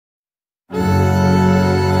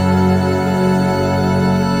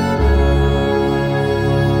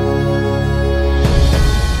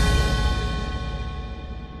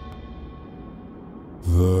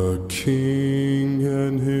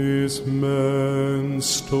man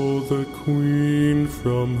stole the queen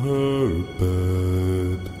from her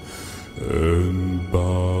bed and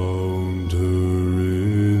bound her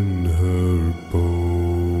in her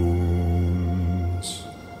bones.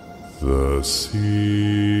 The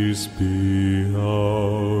seas be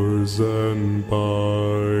ours, and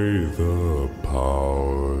by the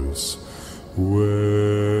powers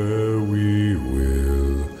where we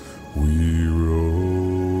will we roam.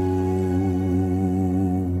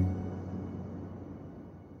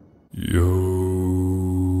 Yo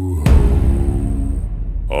ho,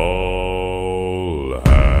 all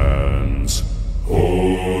hands,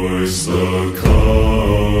 hoist the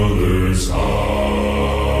colors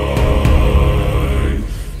high.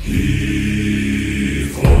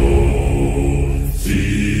 Heave ho,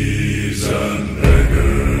 thieves and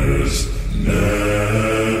beggars,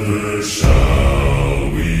 never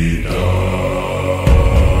shall we die.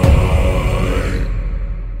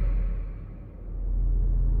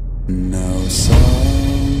 Now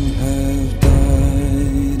some have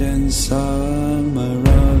died and some are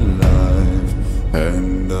alive,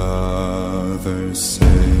 and others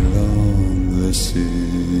sail on the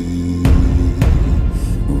sea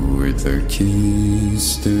with their keys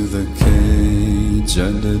to the cage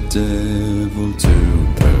and the devil to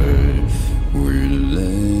pay. We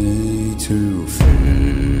lay to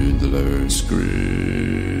fiddler's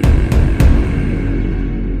grave.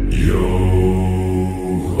 Yo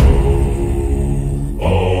ho,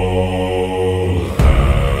 all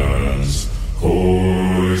hands,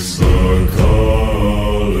 hoist the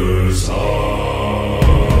colors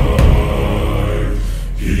high.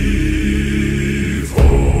 Heave ho,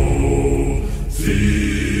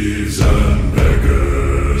 thieves and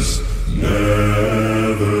beggars,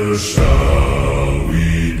 never shall we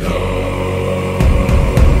die.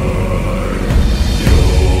 Yo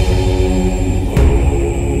ho,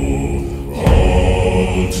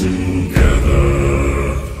 all together,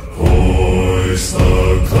 hoist the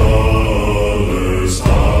colors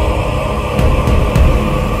high.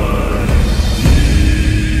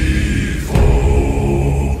 Heave ho,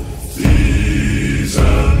 thieves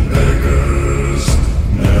and beggars,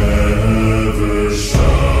 never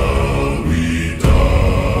shall we die.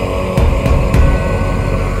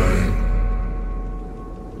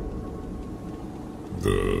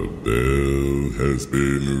 The bell has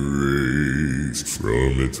been raised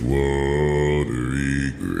from its watery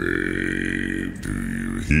grave. Do you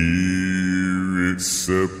hear its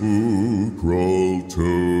sepulchral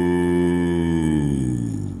tone?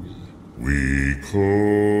 We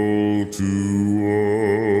call to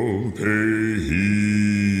all, pay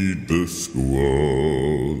heed the squall.